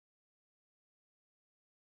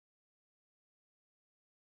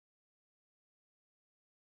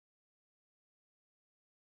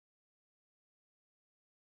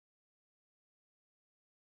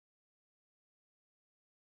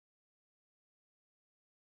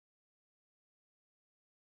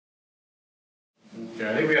Yeah,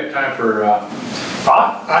 I think we have time for.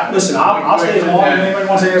 Listen, I'll stay long. Anybody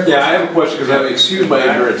want to say? Yeah, I have a question because I excuse my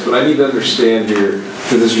ignorance, but I need to understand here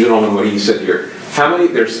to this gentleman what he said here. How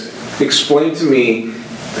many? Explain to me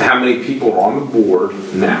how many people are on the board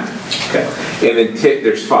now. Okay. And then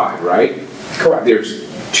there's 5, right? Correct. There's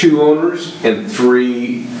 2 owners and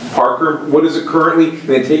 3 Parker. What is it currently? And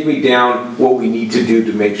then take me down what we need to do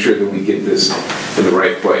to make sure that we get this in the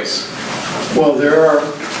right place. Well, there are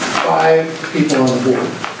 5 people on the board.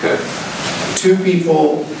 Okay. 2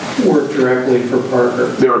 people work directly for Parker.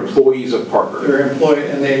 They're employees of Parker. They're employed,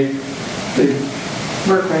 and they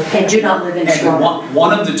work right there. And do not live in Charlotte.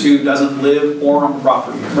 One of the 2 doesn't live or own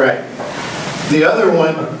property. Right. The other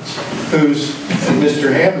one, who's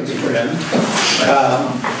Mr. Hammond's friend,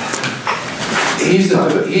 he's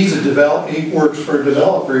a developer. He works for a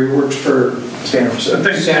developer. He works for Standard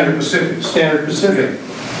Pacific. Standard Pacific.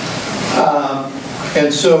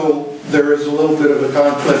 And so there is a little bit of a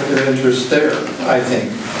conflict of interest there, I think.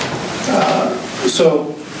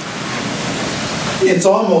 So it's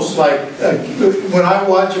almost like when I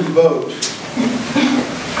watch them vote,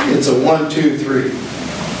 it's a 1, 2, 3,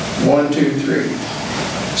 1, 2,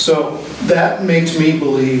 3. So that makes me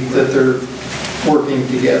believe that they're working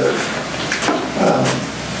together.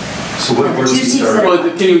 So what board seats are?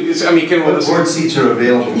 Well, can you just, I mean, can what board seats are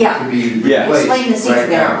available to be replaced Explain the seats right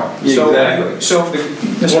now?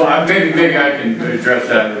 Well, maybe I can address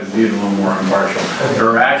that with being a little more impartial. There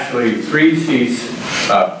are actually 3 seats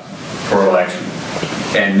up for election,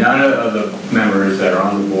 and none of the members that are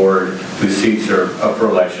on the board whose seats are up for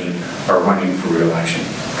election are running for re-election.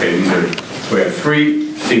 Okay, we have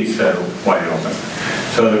 3 seats that are wide open.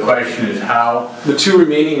 So the question is how... The 2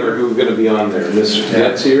 remaining are who are going to be on there? Mr.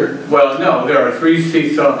 Getz here? Well, no, there are 3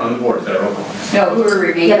 seats on the board that are open. No, who are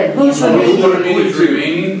remaining? Yeah, but who's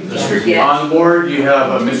remaining? On the board, you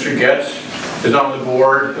have Mr. Getz is on the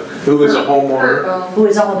board. Who is a homeowner? Who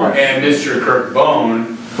is a homeowner. And Mr. Kirk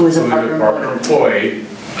Bone, who is a Parker employee,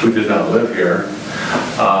 who does not live here.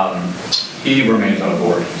 He remains on the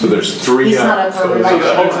board. So there's 3. He's not up for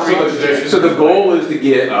re-election. So the goal is to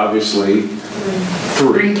get, obviously,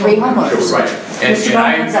 3 homeowners. Right. And Mr.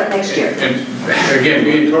 Bone comes up next year. And again,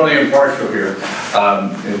 being totally impartial here,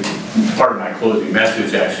 part of my closing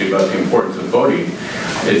message actually about the importance of voting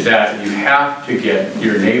is that you have to get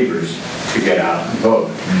your neighbors to get out and vote.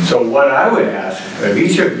 So what I would ask of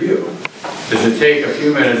each of you is to take a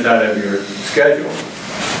few minutes out of your schedule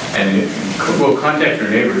and we'll contact your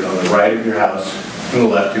neighbors on the right of your house, and the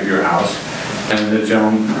left of your house, and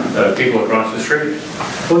the people across the street.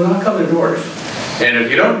 We'll knock on the doors. And if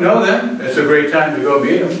you don't know them, it's a great time to go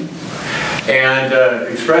meet them and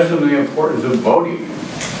express them the importance of voting.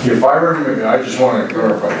 If I remember, I just want to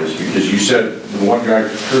clarify this because you said the one guy,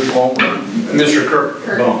 Kirk Bone, Mr. Kirk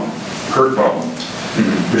Bone. Kirk Bone,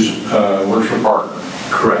 who works for Parker.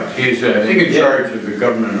 Correct. He's, I think, in charge of the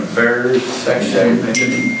government affairs section.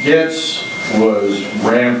 Getz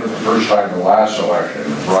ran for the first time the last election,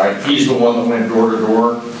 right? He's the one that went door to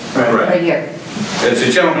door. Right here. It's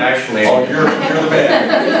a gentleman, actually. Oh, you're the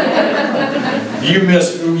man. You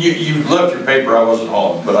left your paper. I wasn't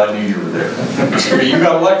home, but I knew you were there. But you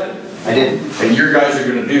got elected. I did. And your guys are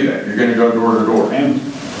going to do that. You're going to go door to door.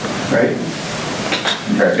 right?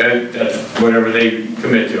 Okay. That's whatever they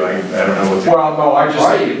commit to. I don't know what. Well, no, I just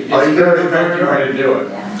think it's are you going a very good way to do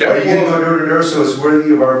it. Are you going to go door to door so it's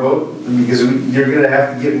worthy of our vote? Because you're going to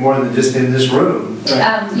have to get more than just in this room.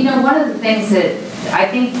 You know, one of the things that I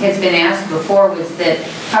think has been asked before was that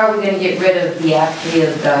how are we going to get rid of the apathy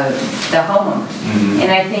of the homeowners? Mm-hmm.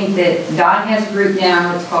 And I think that Don has a group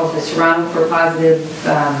now. It's called the Serrano for Positive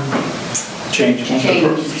Change.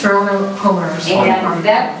 Serrano homeowners. And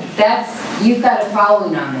that's you've got a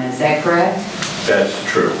following on that. Is that correct? That's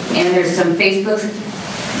true. And there's some Facebook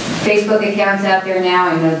accounts out there now.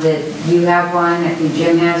 I know that you have one. I think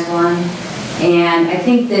Jim has one. And I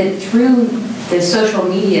think that through the social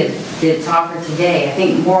media that's offered today, I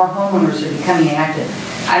think more homeowners are becoming active.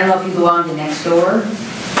 I don't know if you belong to Nextdoor.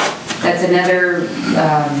 That's another,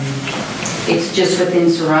 it's just within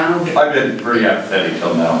Serrano. I've been pretty apathetic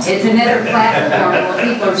till now. It's another platform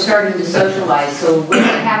where people are starting to socialize. So whether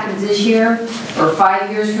it happens this year or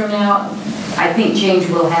 5 years from now, I think change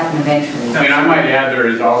will happen eventually. I mean, I might add there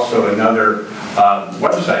is also another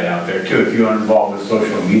website out there too, if you are involved with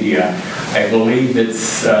social media. I believe it's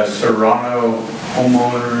Serrano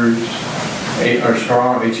Homeowners, or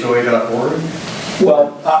SerranoHOA.org.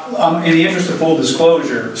 Well, in the interest of full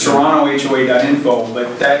disclosure, SerranoHOA.info,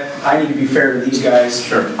 but that, I need to be fair to these guys.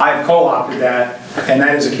 Sure. I've co-opted that, and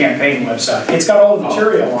that is a campaign website. It's got all the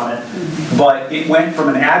material on it, but it went from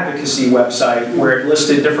an advocacy website where it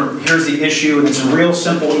listed different, here's the issue, and it's real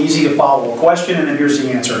simple, easy to follow. A question, and then here's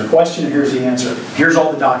the answer. A question, and here's the answer. Here's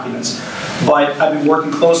all the documents. But I've been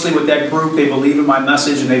working closely with that group. They believe in my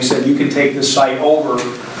message, and they've said, you can take this site over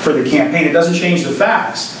for the campaign. It doesn't change the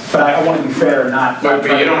facts, but I want to be fair and not. But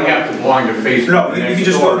you don't have to belong to Facebook. No, you can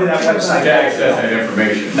just go to that website. To access that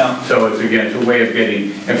information. No. So it's, again, it's a way of getting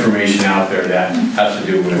information out there that has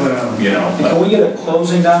to do with, you know. Can we get a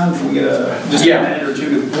closing down? Can we get just a minute or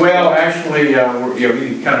two? Well, actually,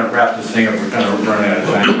 we kind of wrap this thing up. We're kind of running out of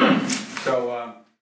time.